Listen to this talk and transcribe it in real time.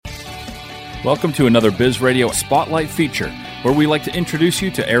Welcome to another Biz Radio Spotlight feature, where we like to introduce you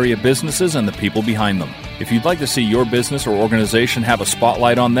to area businesses and the people behind them. If you'd like to see your business or organization have a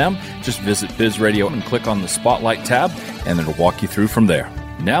spotlight on them, just visit Biz Radio and click on the Spotlight tab, and it'll walk you through from there.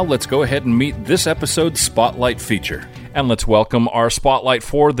 Now let's go ahead and meet this episode's Spotlight feature. And let's welcome our Spotlight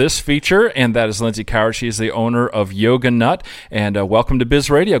for this feature, and that is Lindsay Coward. She is the owner of Yoga Nut, and welcome to Biz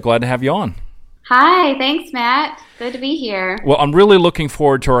Radio. Glad to have you on. Hi, thanks, Matt. Good to be here. Well, I'm really looking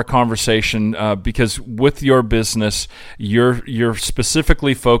forward to our conversation because with your business, you're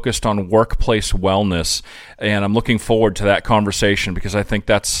specifically focused on workplace wellness, and I'm looking forward to that conversation because I think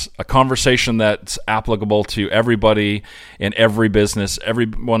that's a conversation that's applicable to everybody in every business,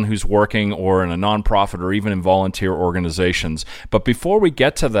 everyone who's working or in a nonprofit or even in volunteer organizations. But before we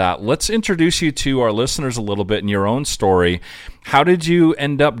get to that, let's introduce you to our listeners a little bit in your own story. How did you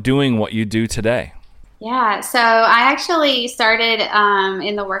end up doing what you do today? Yeah, so I actually started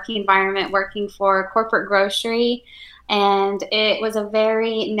in the working environment working for corporate grocery, and it was a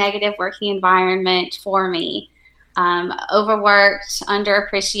very negative working environment for me. Overworked,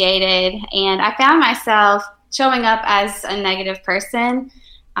 underappreciated, and I found myself showing up as a negative person,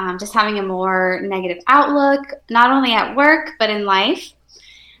 just having a more negative outlook, not only at work, but in life.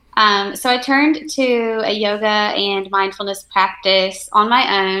 So I turned to a yoga and mindfulness practice on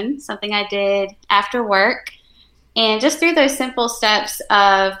my own, something I did after work. And just through those simple steps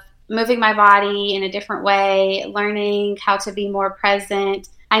of moving my body in a different way, learning how to be more present,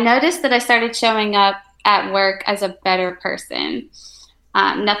 I noticed that I started showing up at work as a better person.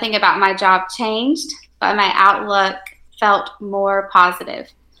 Nothing about my job changed, but my outlook felt more positive.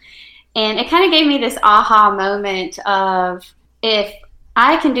 And it kind of gave me this aha moment of, if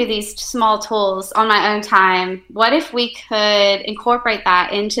I can do these small tools on my own time, what if we could incorporate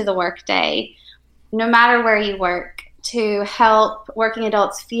that into the workday, no matter where you work, to help working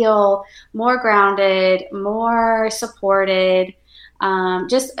adults feel more grounded, more supported,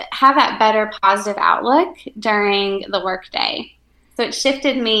 just have that better positive outlook during the workday. So it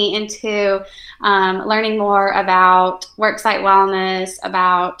shifted me into learning more about worksite wellness,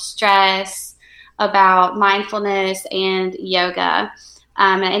 about stress, about mindfulness and yoga.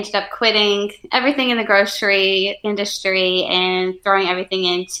 I ended up quitting everything in the grocery industry and throwing everything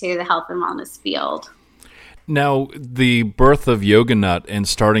into the health and wellness field. Now, the birth of Yoga Nut and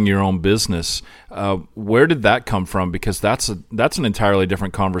starting your own business, where did that come from? Because that's an entirely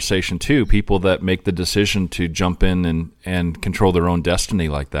different conversation too. People that make the decision to jump in and control their own destiny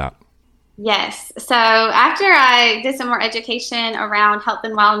like that. Yes. So after I did some more education around health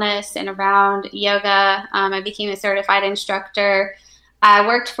and wellness and around yoga, I became a certified instructor. I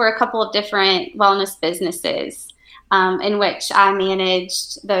worked for a couple of different wellness businesses in which I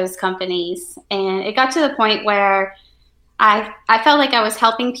managed those companies. And it got to the point where I felt like I was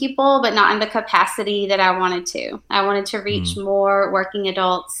helping people, but not in the capacity that I wanted to. I wanted to reach more working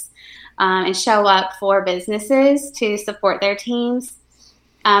adults and show up for businesses to support their teams.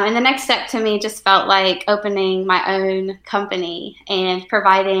 And the next step to me just felt like opening my own company and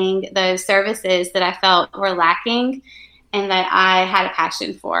providing those services that I felt were lacking and that I had a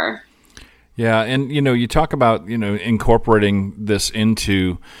passion for. Yeah, and you talk about incorporating this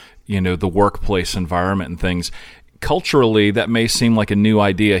into the workplace environment and things. Culturally, that may seem like a new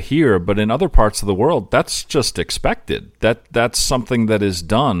idea here, but in other parts of the world, that's just expected. That's something that is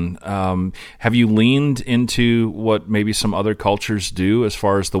done. Have you leaned into what maybe some other cultures do as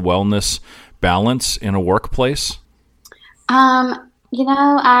far as the wellness balance in a workplace? I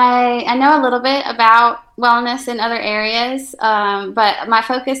know a little bit about wellness in other areas, but my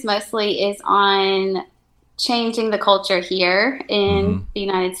focus mostly is on changing the culture here in the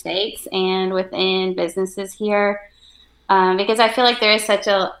United States and within businesses here, because I feel like there is such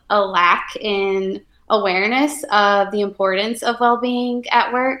a lack in awareness of the importance of well-being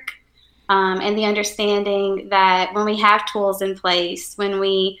at work, and the understanding that when we have tools in place, when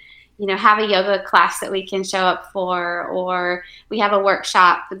we have a yoga class that we can show up for, or we have a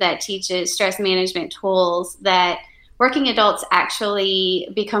workshop that teaches stress management tools, that working adults actually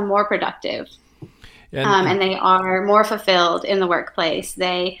become more productive. And they are more fulfilled in the workplace.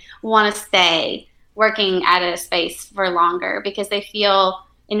 They want to stay working at a space for longer because they feel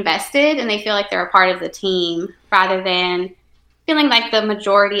invested and they feel like they're a part of the team, rather than feeling like the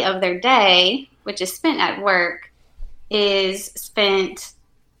majority of their day, which is spent at work, is spent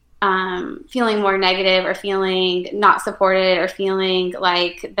feeling more negative or feeling not supported or feeling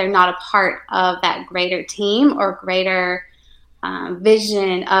like they're not a part of that greater team or greater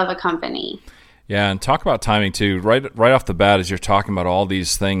vision of a company. Yeah, and talk about timing too. Right off the bat, as you're talking about all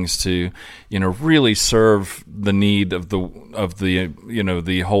these things to, really serve the need of the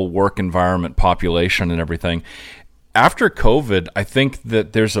the whole work environment, population, and everything. After COVID, I think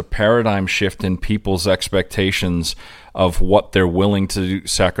that there's a paradigm shift in people's expectations of what they're willing to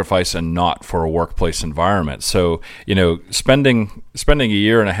sacrifice and not for a workplace environment. So, spending a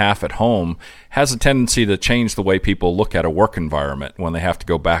year and a half at home has a tendency to change the way people look at a work environment when they have to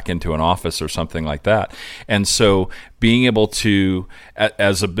go back into an office or something like that. And so being able to,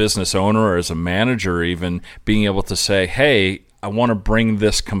 as a business owner or as a manager even, being able to say, hey, I want to bring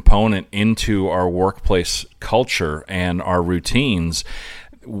this component into our workplace culture and our routines.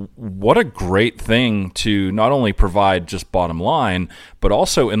 What a great thing to not only provide just bottom line, but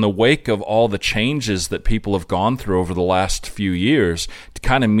also in the wake of all the changes that people have gone through over the last few years to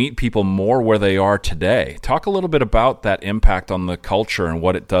kind of meet people more where they are today. Talk a little bit about that impact on the culture and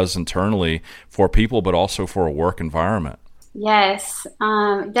what it does internally for people, but also for a work environment. Yes,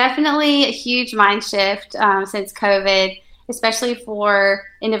 definitely a huge mind shift since COVID, especially for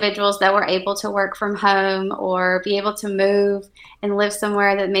individuals that were able to work from home or be able to move and live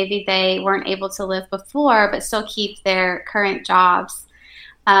somewhere that maybe they weren't able to live before, but still keep their current jobs.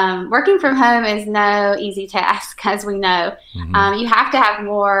 Working from home is no easy task, as we know. Mm-hmm. You have to have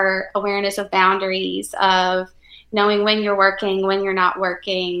more awareness of boundaries, of knowing when you're working, when you're not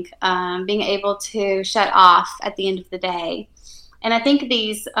working, being able to shut off at the end of the day. And I think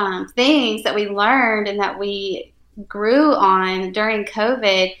these things that we learned and that we grew on during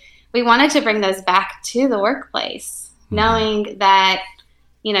COVID, we wanted to bring those back to the workplace, knowing that,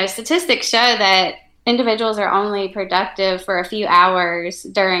 statistics show that individuals are only productive for a few hours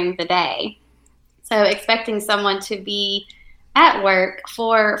during the day. So expecting someone to be at work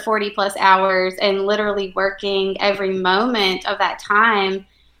for 40 plus hours and literally working every moment of that time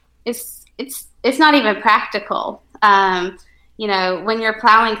it's not even practical. When you're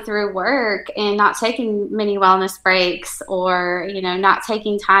plowing through work and not taking many wellness breaks or, not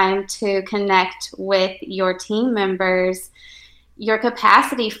taking time to connect with your team members, your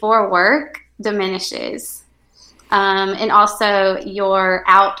capacity for work diminishes. And also your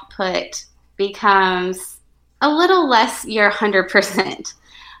output becomes a little less your 100%.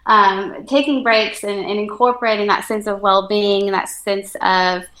 Taking breaks and incorporating that sense of well-being, that sense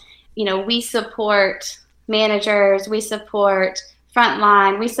of, we support managers, we support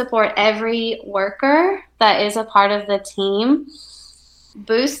frontline, we support every worker that is a part of the team,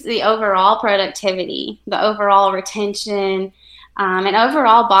 boosts the overall productivity, the overall retention, and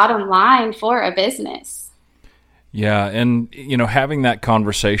overall bottom line for a business. Yeah, and having that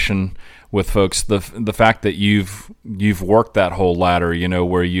conversation with folks, the fact that you've worked that whole ladder,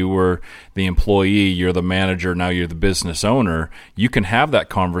 where you were the employee, you're the manager, now you're the business owner, you can have that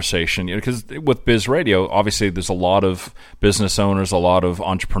conversation, because with Biz Radio, obviously there's a lot of business owners, a lot of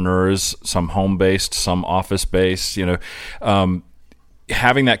entrepreneurs, some home-based, some office-based,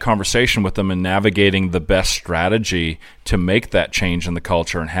 having that conversation with them and navigating the best strategy to make that change in the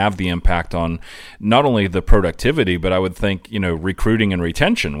culture and have the impact on not only the productivity, but I would think, recruiting and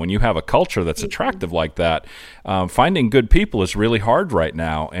retention. When you have a culture that's attractive like that, finding good people is really hard right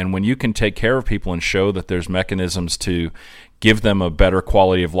now. And when you can take care of people and show that there's mechanisms to give them a better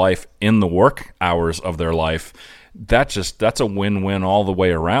quality of life in the work hours of their life, that's a win-win all the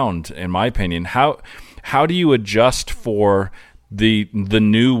way around, in my opinion. How do you adjust for the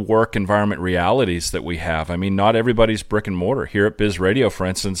new work environment realities that we have? I mean, not everybody's brick and mortar. Here at Biz Radio, for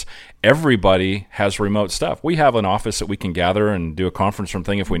instance, everybody has remote stuff. We have an office that we can gather and do a conference room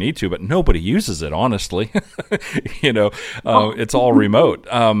thing if we need to, but nobody uses it, honestly. It's all remote.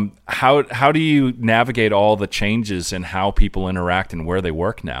 How do you navigate all the changes in how people interact and where they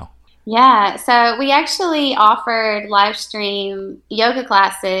work now? Yeah, so we actually offered live stream yoga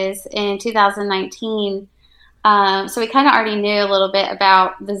classes in 2019. So we kind of already knew a little bit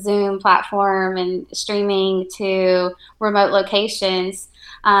about the Zoom platform and streaming to remote locations.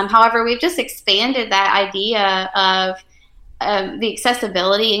 However, we've just expanded that idea of the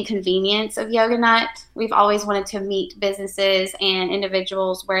accessibility and convenience of YogaNut. We've always wanted to meet businesses and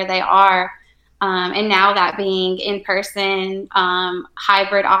individuals where they are. And now that being in-person,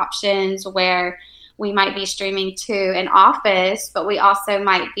 hybrid options where we might be streaming to an office, but we also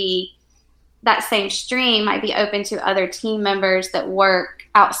might be that same stream might be open to other team members that work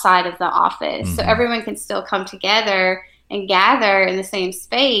outside of the office. Mm-hmm. So everyone can still come together and gather in the same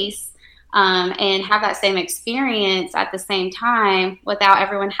space and have that same experience at the same time without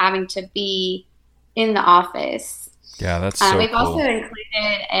everyone having to be in the office. Yeah, that's so We've cool. also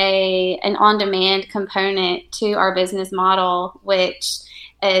included an on-demand component to our business model, which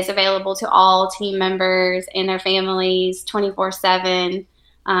is available to all team members and their families 24/7.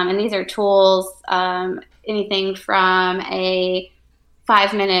 And these are tools, anything from a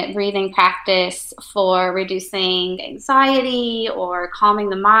 5-minute breathing practice for reducing anxiety or calming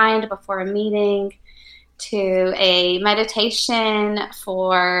the mind before a meeting, to a meditation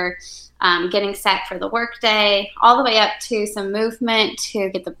for getting set for the workday, all the way up to some movement to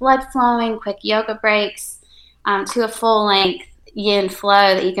get the blood flowing, quick yoga breaks, to a full-length yin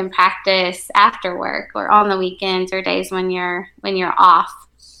flow that you can practice after work or on the weekends or days when you're off.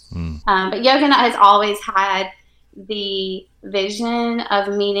 But Yoga Nut has always had the vision of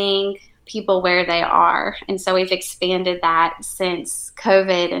meeting people where they are, and so we've expanded that since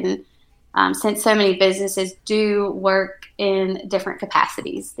COVID, and since so many businesses do work in different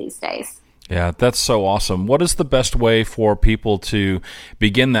capacities these days. Yeah, that's so awesome. What is the best way for people to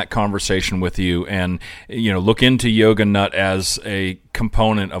begin that conversation with you and, look into Yoga Nut as a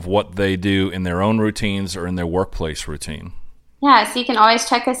component of what they do in their own routines or in their workplace routine? Yeah, so you can always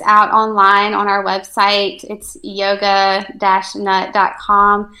check us out online on our website. It's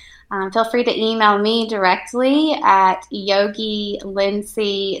yoga-nut.com. Feel free to email me directly at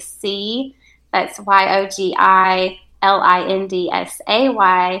yogilindsayc, that's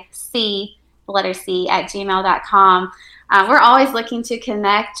YOGILINDSAYC, the letter C, at gmail.com. We're always looking to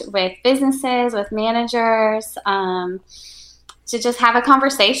connect with businesses, with managers, to just have a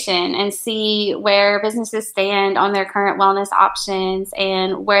conversation and see where businesses stand on their current wellness options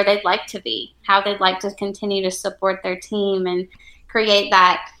and where they'd like to be, how they'd like to continue to support their team and create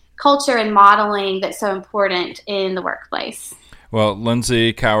that culture and modeling that's so important in the workplace. Well,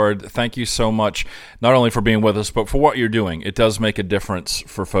 Lindsay Coward, thank you so much, not only for being with us, but for what you're doing. It does make a difference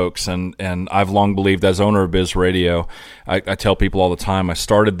for folks, and I've long believed, as owner of Biz Radio, I tell people all the time, I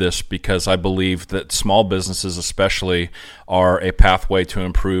started this because I believe that small businesses especially are a pathway to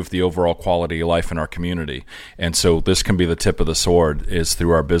improve the overall quality of life in our community. And so this can be the tip of the sword, is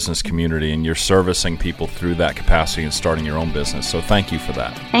through our business community, and you're servicing people through that capacity and starting your own business. So thank you for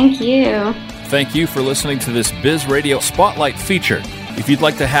that. Thank you. Thank you for listening to this Biz Radio Spotlight feature. If you'd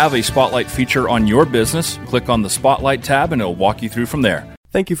like to have a Spotlight feature on your business, click on the Spotlight tab and it'll walk you through from there.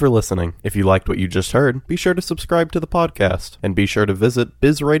 Thank you for listening. If you liked what you just heard, be sure to subscribe to the podcast, and be sure to visit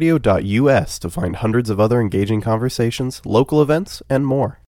bizradio.us to find hundreds of other engaging conversations, local events, and more.